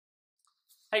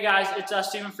Hey guys, it's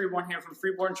Stephen Freeborn here from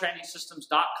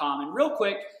freeborntrainingsystems.com. And real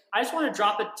quick, I just want to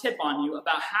drop a tip on you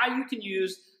about how you can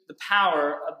use the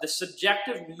power of the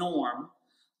subjective norm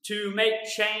to make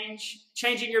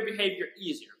changing your behavior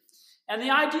easier. And the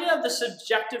idea of the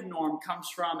subjective norm comes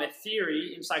from a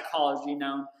theory in psychology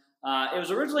known, it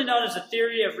was originally known as the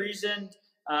theory of reasoned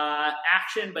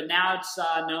action, but now it's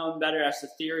known better as the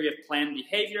theory of planned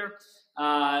behavior,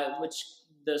 which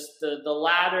the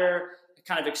latter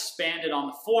kind of expanded on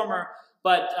the former,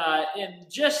 but in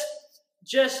just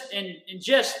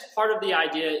part of the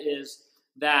idea is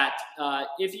that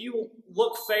if you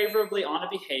look favorably on a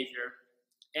behavior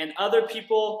and other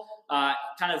people,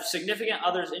 kind of significant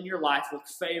others in your life look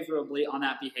favorably on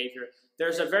that behavior,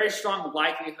 there's a very strong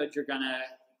likelihood you're going to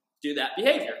do that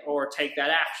behavior or take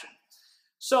that action.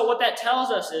 So what that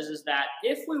tells us is that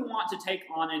if we want to take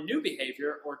on a new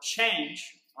behavior or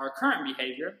change our current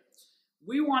behavior,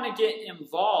 we want to get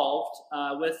involved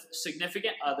with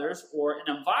significant others or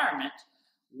an environment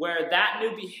where that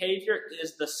new behavior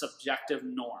is the subjective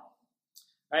norm.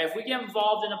 Right? If we get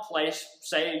involved in a place,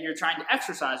 say you're trying to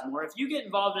exercise more, if you get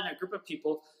involved in a group of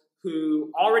people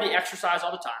who already exercise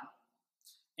all the time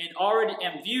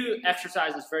and view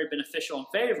exercise as very beneficial and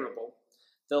favorable,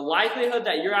 the likelihood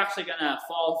that you're actually going to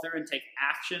follow through and take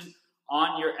action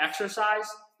on your exercise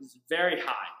is very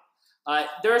high.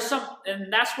 There are some,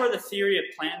 and that's where the theory of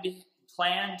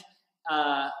planned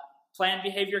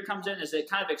behavior comes in, is it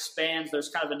kind of expands. There's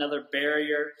kind of another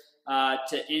barrier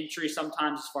to entry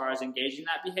sometimes as far as engaging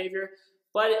that behavior.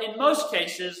 But in most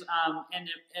cases,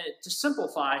 to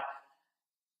simplify,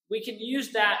 we can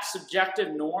use that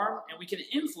subjective norm and we can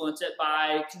influence it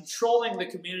by controlling the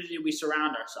community we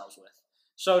surround ourselves with.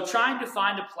 So trying to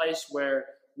find a place where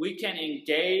we can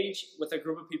engage with a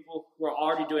group of people who are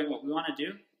already doing what we want to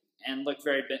do and look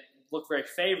very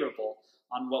favorable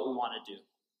on what we want to do.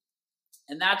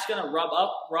 And that's going to rub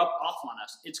off on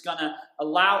us. It's going to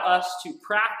allow us to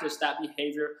practice that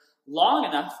behavior long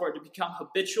enough for it to become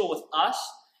habitual with us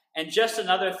and just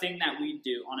another thing that we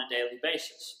do on a daily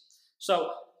basis. So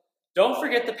don't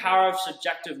forget the power of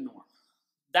subjective norm.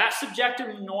 That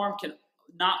subjective norm can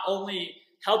not only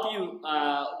help you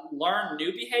learn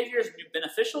new behaviors, new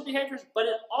beneficial behaviors, but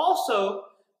it also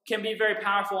can be very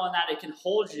powerful in that it can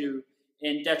hold you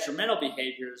in detrimental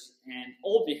behaviors and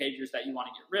old behaviors that you want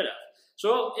to get rid of.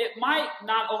 So it might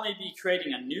not only be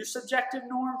creating a new subjective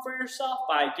norm for yourself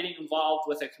by getting involved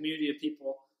with a community of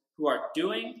people who are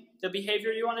doing the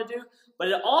behavior you want to do, but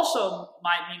it also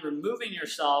might mean removing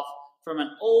yourself from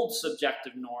an old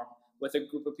subjective norm with a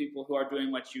group of people who are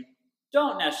doing what you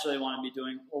don't necessarily want to be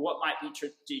doing, or what might be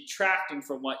detracting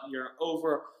from what your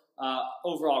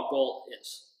overall goal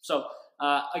is. So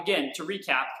again, to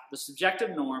recap, the subjective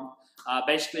norm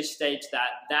basically states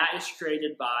that is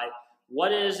created by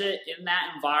what is it in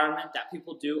that environment that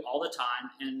people do all the time,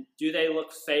 and do they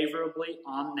look favorably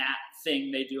on that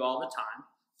thing they do all the time.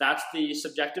 That's the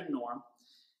subjective norm.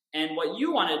 And what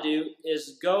you want to do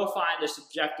is go find a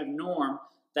subjective norm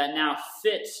that now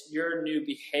fits your new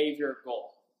behavior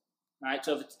goal. Right?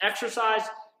 So if it's exercise,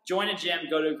 join a gym,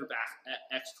 go to a group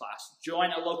X class.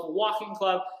 Join a local walking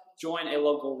club, join a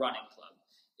local running club.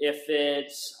 If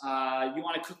it's you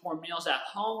want to cook more meals at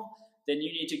home, then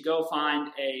you need to go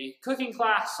find a cooking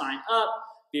class, sign up,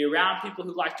 be around people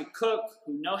who like to cook,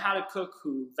 who know how to cook,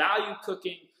 who value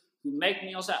cooking, who make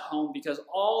meals at home, because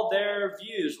all their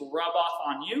views will rub off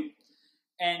on you,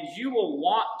 and you will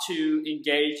want to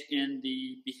engage in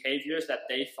the behaviors that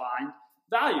they find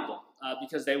valuable,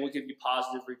 because they will give you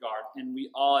positive regard. And we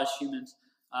all as humans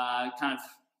kind of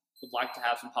would like to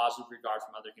have some positive regard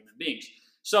from other human beings.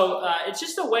 So it's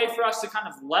just a way for us to kind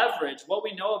of leverage what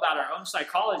we know about our own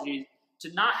psychology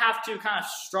to not have to kind of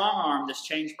strong-arm this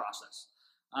change process.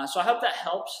 So I hope that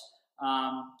helps.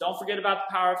 Don't forget about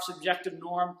the power of subjective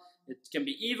norm. It can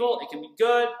be evil, it can be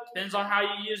good, depends on how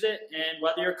you use it and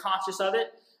whether you're conscious of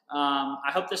it.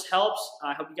 I hope this helps.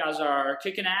 I hope you guys are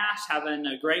kicking ass, having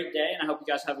a great day, and I hope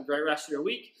you guys have a great rest of your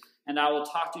week, and I will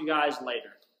talk to you guys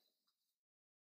later.